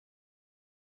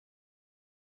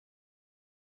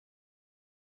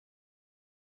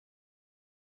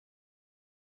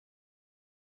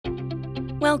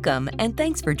Welcome, and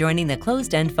thanks for joining the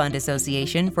Closed End Fund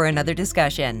Association for another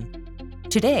discussion.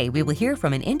 Today, we will hear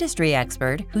from an industry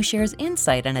expert who shares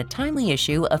insight on a timely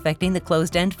issue affecting the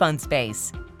closed-end fund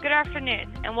space. Good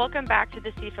afternoon, and welcome back to the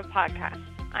CEFA podcast.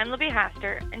 I'm Libby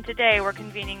Haster, and today we're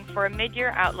convening for a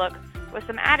mid-year outlook with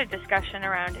some added discussion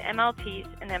around MLPs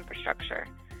and infrastructure.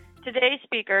 Today's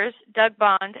speakers, Doug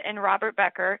Bond and Robert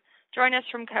Becker, join us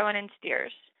from Cohen &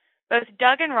 Steers. Both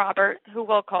Doug and Robert, who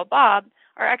we'll call Bob,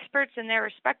 are experts in their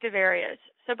respective areas.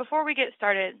 So before we get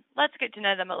started, let's get to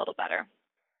know them a little better.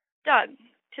 Doug,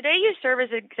 today you serve as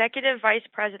Executive Vice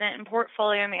President and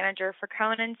Portfolio Manager for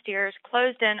Cohen & Steers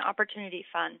Closed-End Opportunity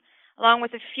Fund, along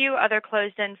with a few other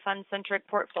closed-end fund-centric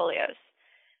portfolios.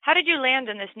 How did you land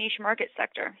in this niche market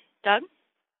sector? Doug?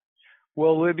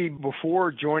 Well, Libby,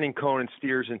 before joining Cohen &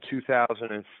 Steers in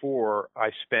 2004, I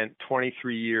spent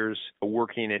 23 years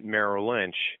working at Merrill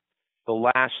Lynch. The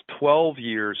last 12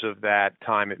 years of that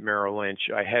time at Merrill Lynch,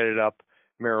 I headed up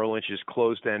Merrill Lynch's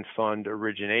closed-end fund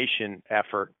origination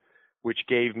effort, which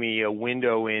gave me a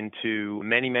window into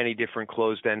many different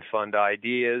closed-end fund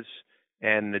ideas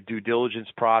and the due diligence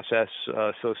process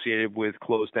associated with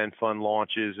closed-end fund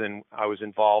launches. And I was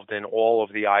involved in all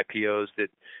of the IPOs that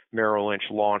Merrill Lynch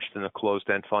launched in the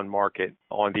closed-end fund market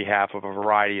on behalf of a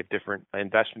variety of different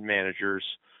investment managers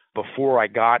before I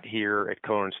got here at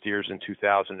Cohen & Steers in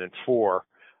 2004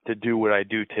 to do what I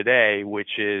do today,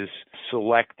 which is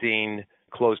selecting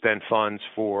closed-end funds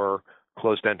for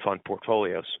closed-end fund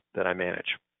portfolios that I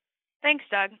manage. Thanks,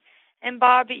 Doug. And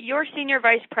Bob, you're Senior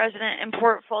Vice President and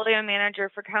Portfolio Manager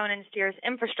for Cohen & Steers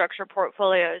infrastructure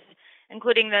portfolios,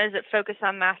 including those that focus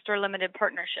on master limited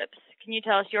partnerships. Can you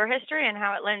tell us your history and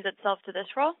how it lends itself to this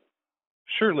role?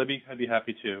 Sure, Libby. I'd be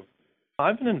happy to.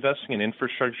 I've been investing in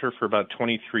infrastructure for about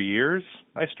 23 years.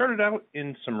 I started out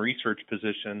in some research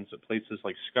positions at places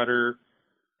like Scudder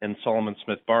and Solomon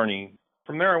Smith Barney.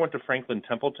 From there, I went to Franklin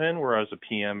Templeton, where I was a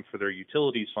PM for their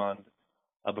utilities fund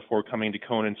before coming to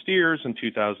Cohen & Steers in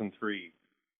 2003.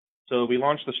 So we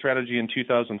launched the strategy in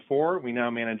 2004. We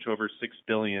now manage over $6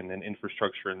 billion in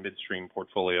infrastructure and midstream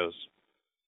portfolios.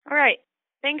 All right.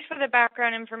 Thanks for the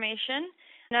background information.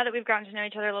 Now that we've gotten to know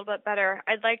each other a little bit better,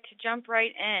 I'd like to jump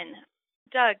right in.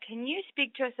 Doug, can you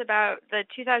speak to us about the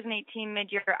 2018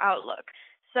 mid-year outlook?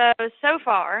 So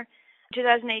far,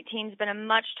 2018 has been a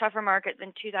much tougher market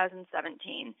than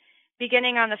 2017.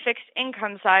 Beginning on the fixed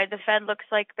income side, the Fed looks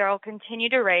like they'll continue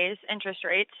to raise interest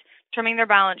rates, trimming their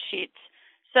balance sheets.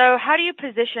 So how do you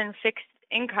position fixed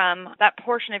income, that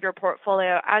portion of your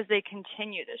portfolio, as they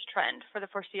continue this trend for the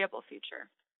foreseeable future?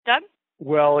 Doug?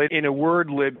 Well, in a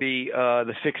word, Libby,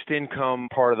 the fixed income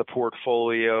part of the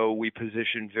portfolio we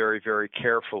position very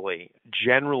carefully.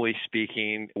 Generally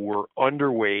speaking, we're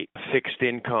underweight fixed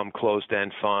income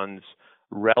closed-end funds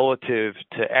relative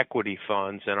to equity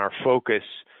funds, and our focus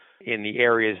in the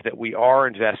areas that we are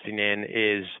investing in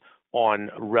is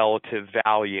on relative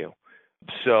value.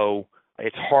 So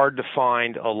it's hard to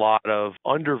find a lot of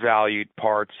undervalued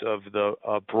parts of the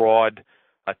broad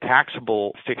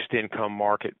taxable fixed income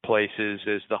marketplaces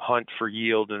as the hunt for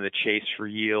yield and the chase for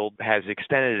yield has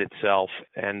extended itself.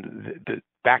 And the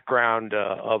background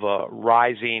of a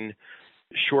rising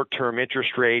short-term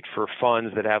interest rate for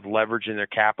funds that have leverage in their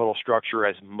capital structure,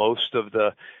 as most of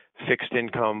the fixed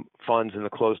income funds in the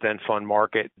closed-end fund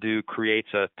market do,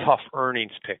 creates a tough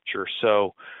earnings picture.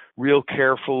 So real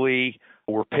carefully,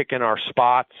 we're picking our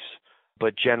spots,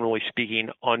 but generally speaking,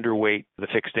 underweight the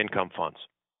fixed income funds.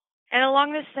 And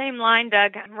along the same line,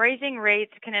 Doug, raising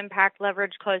rates can impact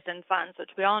leveraged closed-end funds, which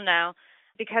we all know,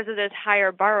 because of those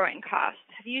higher borrowing costs.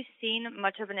 Have you seen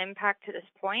much of an impact to this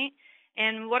point?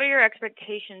 And what are your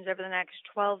expectations over the next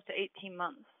 12 to 18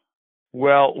 months?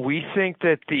 Well, we think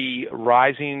that the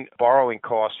rising borrowing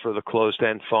costs for the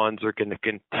closed-end funds are going to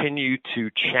continue to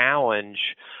challenge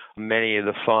many of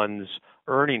the funds'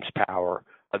 earnings power.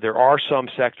 There are some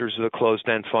sectors of the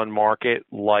closed-end fund market,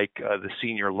 like the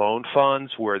senior loan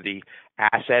funds, where the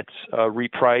assets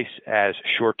reprice as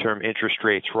short-term interest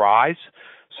rates rise.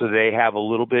 So they have a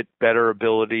little bit better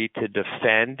ability to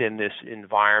defend in this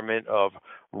environment of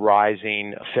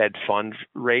rising Fed fund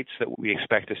rates that we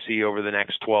expect to see over the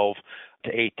next 12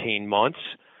 to 18 months.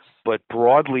 But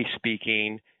broadly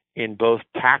speaking, in both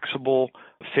taxable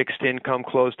fixed income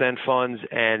closed-end funds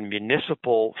and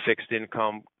municipal fixed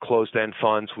income closed-end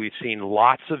funds, we've seen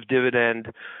lots of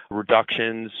dividend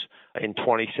reductions in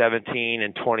 2017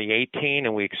 and 2018,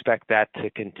 and we expect that to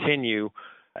continue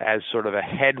as sort of a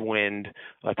headwind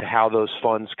to how those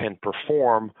funds can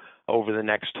perform over the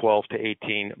next 12 to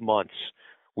 18 months.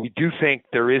 We do think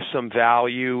there is some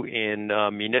value in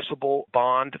municipal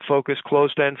bond-focused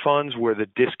closed-end funds where the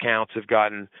discounts have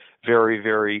gotten very,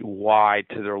 very wide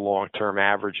to their long-term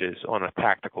averages on a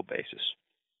tactical basis.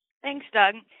 Thanks,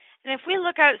 Doug. And if we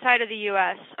look outside of the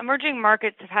U.S., emerging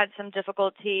markets have had some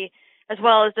difficulty as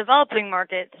well as developing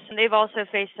markets. And they've also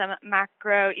faced some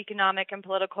macroeconomic and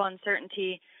political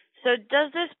uncertainty. So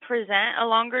does this present a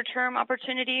longer-term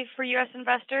opportunity for U.S.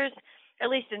 investors, at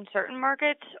least in certain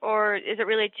markets, or is it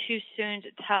really too soon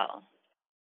to tell?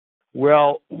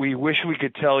 Well, we wish we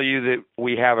could tell you that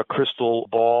we have a crystal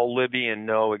ball, Libby, and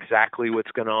know exactly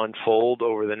what's going to unfold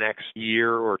over the next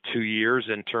year or 2 years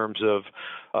in terms of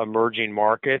emerging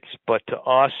markets. But to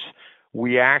us,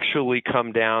 we actually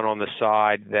come down on the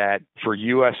side that for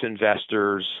U.S.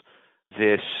 investors,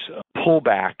 this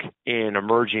pullback in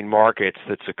emerging markets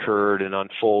that's occurred and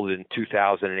unfolded in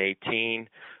 2018,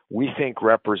 we think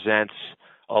represents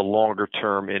a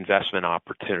longer-term investment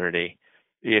opportunity.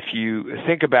 If you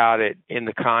think about it in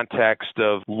the context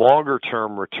of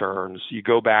longer-term returns, you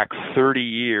go back 30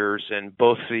 years and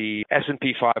both the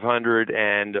S&P 500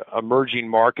 and emerging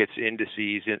markets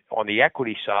indices on the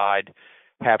equity side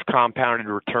have compounded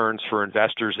returns for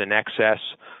investors in excess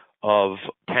of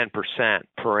 10%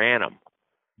 per annum.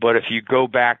 But if you go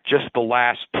back just the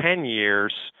last 10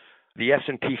 years, the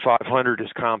S&P 500 has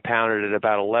compounded at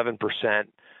about 11%,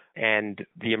 and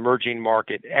the emerging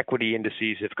market equity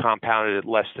indices have compounded at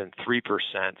less than 3%.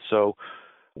 So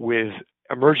with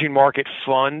emerging market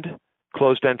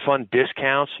closed-end fund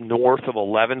discounts north of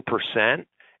 11%,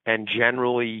 and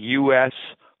generally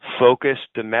U.S.-focused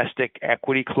domestic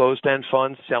equity closed-end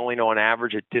funds selling on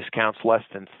average at discounts less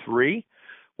than 3%,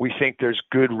 we think there's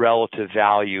good relative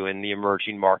value in the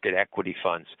emerging market equity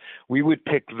funds. We would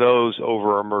pick those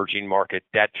over emerging market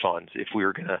debt funds if we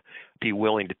were going to be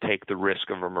willing to take the risk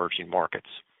of emerging markets.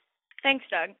 Thanks,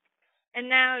 Doug. And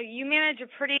now you manage a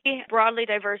pretty broadly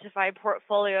diversified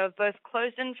portfolio of both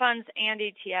closed-end funds and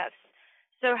ETFs.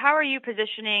 So how are you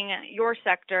positioning your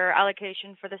sector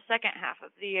allocation for the second half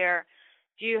of the year?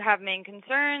 Do you have main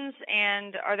concerns,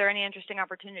 and are there any interesting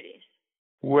opportunities?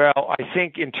 Well, I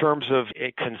think in terms of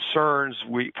concerns,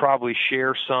 we probably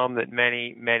share some that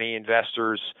many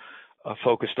investors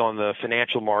focused on the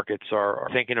financial markets are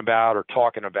thinking about or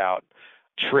talking about.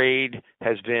 Trade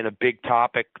has been a big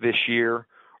topic this year,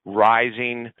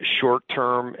 rising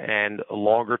short-term and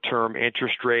longer-term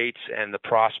interest rates and the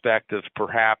prospect of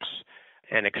perhaps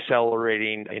an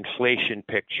accelerating inflation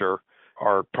picture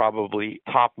are probably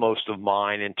topmost of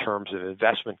mind in terms of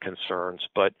investment concerns.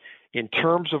 But in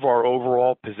terms of our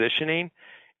overall positioning,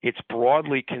 it's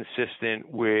broadly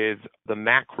consistent with the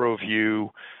macro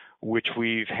view, which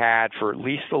we've had for at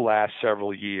least the last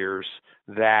several years,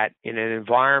 that in an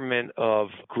environment of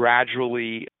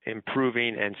gradually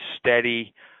improving and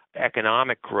steady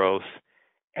economic growth,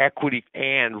 equity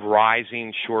and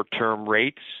rising short-term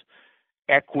rates,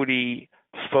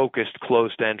 equity-focused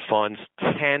closed-end funds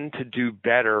tend to do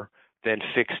better than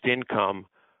fixed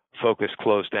income-focused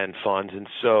closed-end funds. And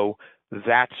so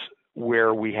that's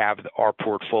where we have our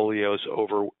portfolios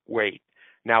overweight.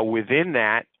 Now, within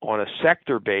that, on a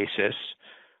sector basis,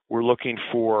 we're looking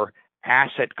for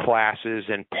asset classes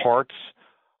and parts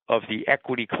of the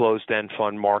equity closed-end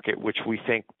fund market which we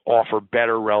think offer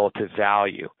better relative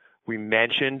value. We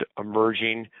mentioned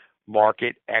emerging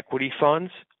market equity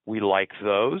funds. We like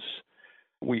those.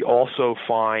 We also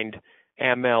find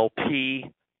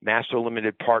MLP, Master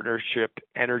Limited Partnership,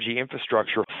 energy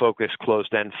infrastructure focused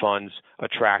closed-end funds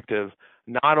attractive,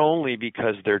 not only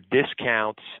because their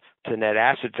discounts to net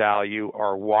asset value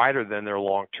are wider than their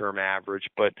long-term average,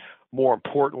 but more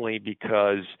importantly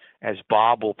because, as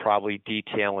Bob will probably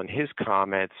detail in his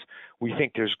comments, we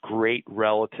think there's great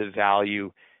relative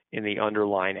value in the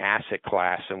underlying asset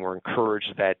class, and we're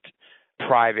encouraged that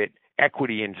private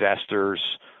equity investors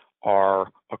are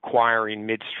acquiring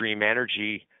midstream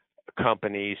energy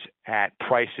companies at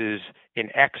prices in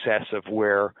excess of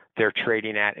where they're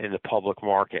trading at in the public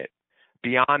market.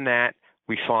 Beyond that,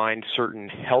 we find certain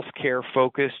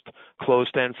healthcare-focused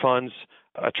closed-end funds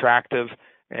attractive,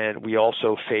 and we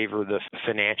also favor the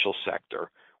financial sector.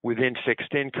 Within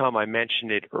fixed income, I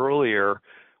mentioned it earlier,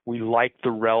 we like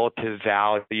the relative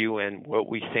value and what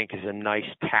we think is a nice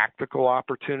tactical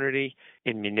opportunity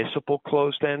in municipal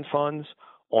closed-end funds.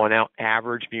 On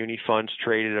average, muni funds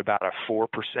trade at about a 4%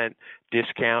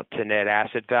 discount to net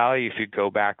asset value if you go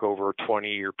back over a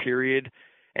 20-year period.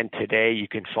 And today you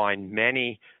can find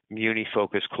many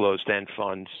muni-focused closed-end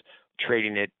funds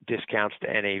trading at discounts to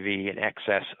NAV in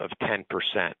excess of 10%.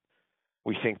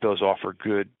 We think those offer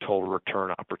good total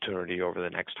return opportunity over the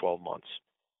next 12 months.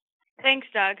 Thanks,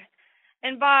 Doug.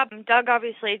 And Bob, Doug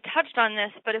obviously touched on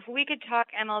this, but if we could talk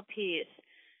MLPs,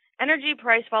 energy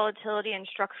price volatility and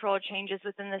structural changes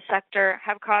within the sector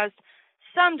have caused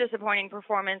some disappointing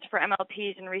performance for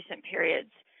MLPs in recent periods.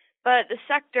 But the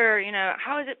sector,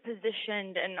 how is it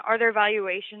positioned, and are there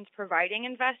valuations providing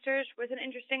investors with an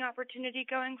interesting opportunity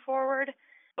going forward?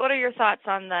 What are your thoughts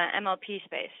on the MLP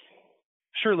space?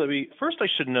 Sure, Libby. First, I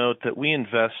should note that we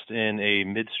invest in a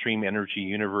midstream energy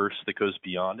universe that goes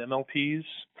beyond MLPs.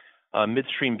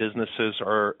 Midstream businesses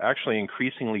are actually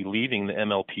increasingly leaving the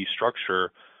MLP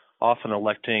structure, often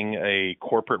electing a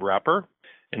corporate wrapper.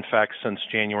 In fact, since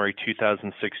January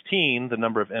 2016, the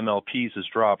number of MLPs has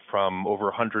dropped from over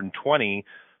 120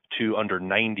 to under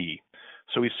 90.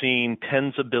 So we've seen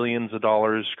tens of billions of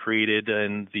dollars created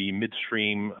in the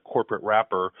midstream corporate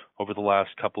wrapper over the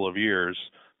last couple of years.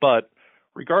 But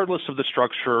regardless of the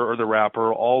structure or the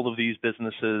wrapper, all of these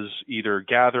businesses either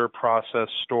gather, process,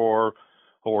 store,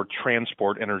 or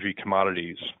transport energy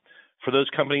commodities. For those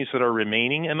companies that are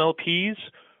remaining MLPs,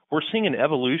 we're seeing an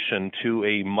evolution to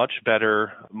a much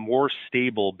better, more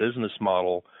stable business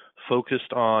model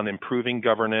focused on improving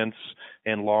governance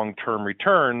and long-term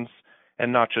returns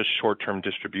and not just short-term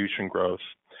distribution growth.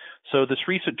 So this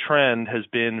recent trend has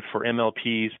been for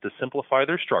MLPs to simplify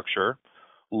their structure,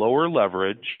 lower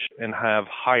leverage, and have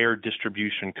higher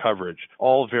distribution coverage,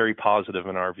 all very positive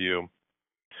in our view.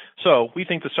 So we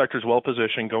think the sector is well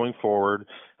positioned going forward,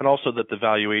 and also that the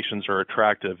valuations are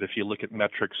attractive if you look at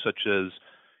metrics such as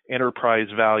enterprise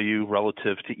value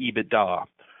relative to EBITDA,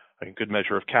 a good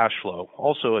measure of cash flow.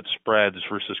 Also at spreads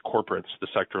versus corporates, the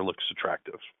sector looks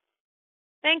attractive.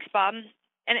 Thanks, Bob.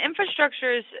 And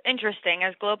infrastructure is interesting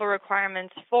as global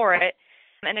requirements for it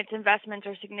and its investments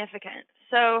are significant.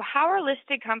 So how are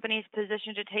listed companies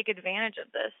positioned to take advantage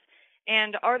of this?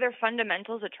 And are their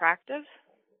fundamentals attractive?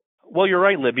 Well, you're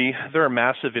right, Libby. There are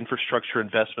massive infrastructure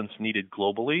investments needed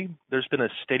globally. There's been a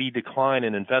steady decline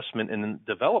in investment in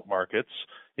developed markets.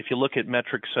 If you look at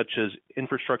metrics such as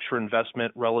infrastructure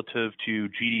investment relative to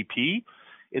GDP,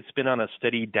 it's been on a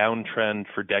steady downtrend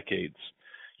for decades.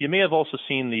 You may have also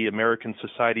seen the American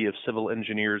Society of Civil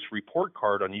Engineers report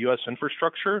card on U.S.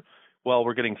 infrastructure. Well,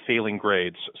 we're getting failing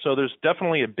grades. So there's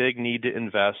definitely a big need to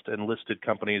invest, and listed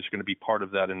companies are going to be part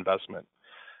of that investment.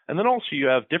 And then also you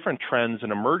have different trends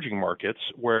in emerging markets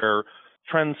where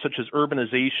trends such as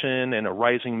urbanization and a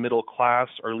rising middle class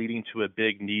are leading to a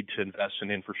big need to invest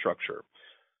in infrastructure.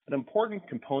 An important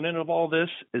component of all this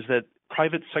is that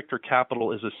private sector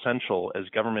capital is essential as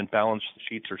government balance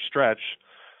sheets are stretched.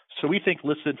 So we think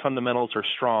listed fundamentals are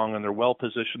strong and they're well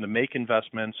positioned to make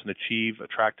investments and achieve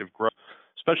attractive growth,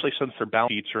 especially since their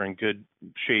balance sheets are in good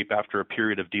shape after a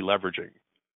period of deleveraging.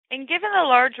 And given the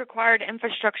large required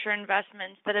infrastructure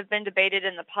investments that have been debated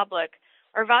in the public,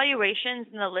 are valuations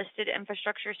in the listed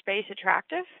infrastructure space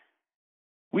attractive?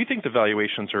 We think the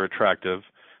valuations are attractive.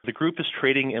 The group is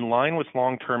trading in line with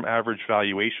long-term average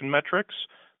valuation metrics,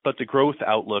 but the growth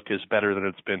outlook is better than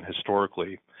it's been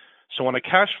historically. So on a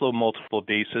cash flow multiple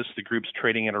basis, the group's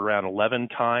trading at around 11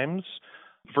 times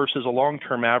versus a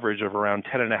long-term average of around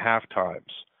 10.5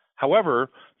 times. However,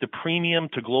 the premium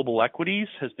to global equities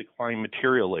has declined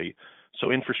materially. So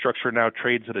infrastructure now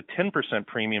trades at a 10%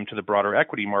 premium to the broader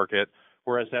equity market,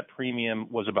 whereas that premium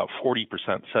was about 40%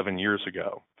 7 years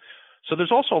ago. So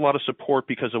there's also a lot of support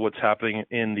because of what's happening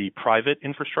in the private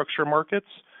infrastructure markets.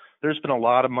 There's been a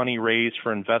lot of money raised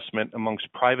for investment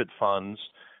amongst private funds,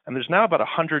 and there's now about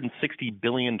 $160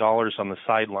 billion on the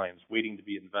sidelines waiting to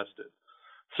be invested.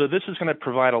 So this is going to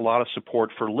provide a lot of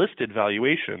support for listed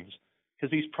valuations,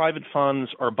 because these private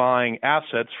funds are buying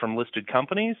assets from listed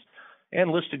companies and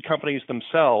listed companies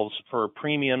themselves for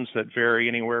premiums that vary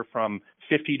anywhere from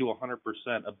 50 to 100%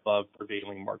 above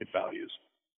prevailing market values.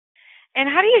 And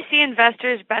how do you see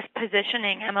investors best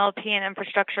positioning MLP and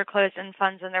infrastructure closed-end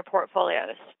funds in their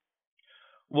portfolios?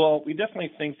 Well, we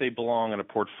definitely think they belong in a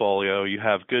portfolio. You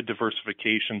have good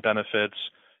diversification benefits,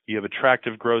 you have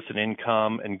attractive growth in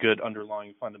income and good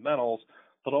underlying fundamentals.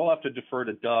 But I'll have to defer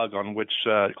to Doug on which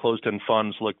closed-end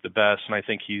funds look the best, and I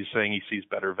think he's saying he sees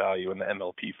better value in the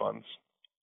MLP funds.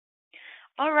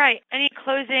 All right. Any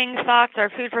closing thoughts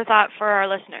or food for thought for our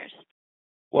listeners?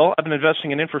 Well, I've been investing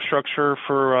in infrastructure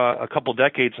for a couple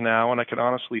decades now, and I can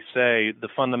honestly say the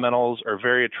fundamentals are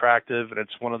very attractive, and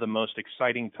it's one of the most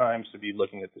exciting times to be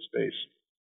looking at the space.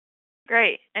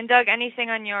 Great. And Doug,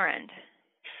 anything on your end?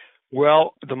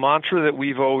 Well, the mantra that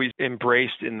we've always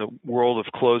embraced in the world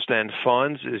of closed-end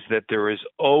funds is that there is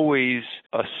always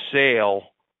a sale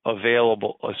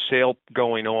available, a sale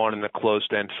going on in the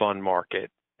closed-end fund market.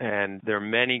 And there are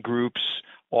many groups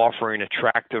offering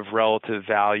attractive relative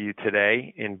value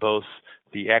today in both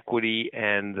the equity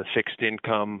and the fixed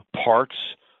income parts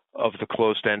of the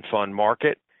closed-end fund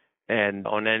market. And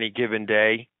on any given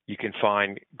day, you can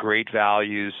find great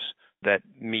values that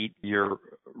meet your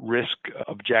risk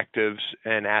objectives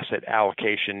and asset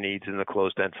allocation needs in the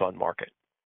closed-end fund market.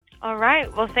 All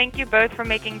right. Well, thank you both for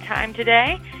making time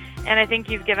today, and I think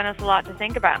you've given us a lot to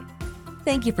think about.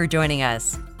 Thank you for joining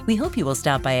us. We hope you will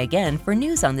stop by again for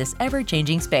news on this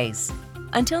ever-changing space.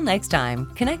 Until next time,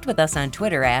 connect with us on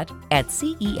Twitter at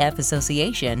CEF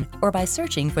Association or by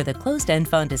searching for the Closed End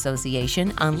Fund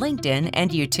Association on LinkedIn and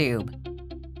YouTube.